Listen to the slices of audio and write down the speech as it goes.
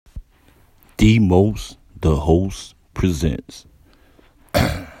D-Most, the host, presents.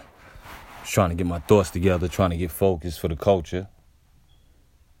 Trying to get my thoughts together, trying to get focused for the culture.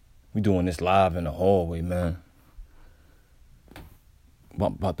 We doing this live in the hallway, man. I'm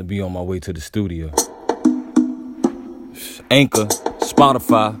about to be on my way to the studio. Anchor,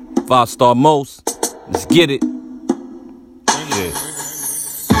 Spotify, 5-star most. Let's get it. Shit.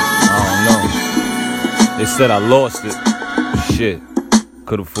 I don't know. They said I lost it. Shit.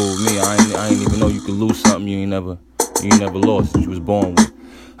 Could've fooled me. I ain't even know you could lose something you ain't never lost that you was born with.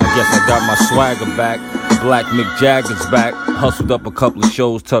 I guess I got my swagger back. The black Mick Jagger's back. Hustled up a couple of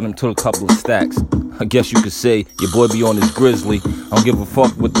shows, turned them to a couple of stacks. I guess you could say your boy be on his grizzly. I don't give a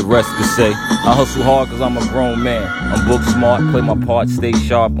fuck what the rest could say. I hustle hard cause I'm a grown man. I'm book smart, play my part, stay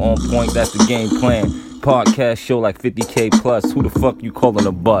sharp, on point, that's the game plan. Podcast show like 50K plus. Who the fuck you calling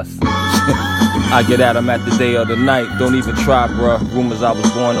a bust? I get at 'em at the day or the night. Don't even try, bruh. Rumors I was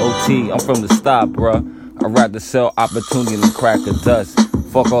born OT. I'm from the stop, bruh. I'd rather sell opportunity than crack a dust.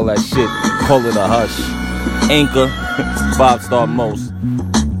 Fuck all that shit. Call it a hush. Anchor, 5-star most.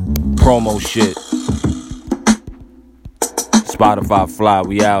 Promo shit. Spotify fly,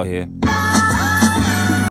 we out here.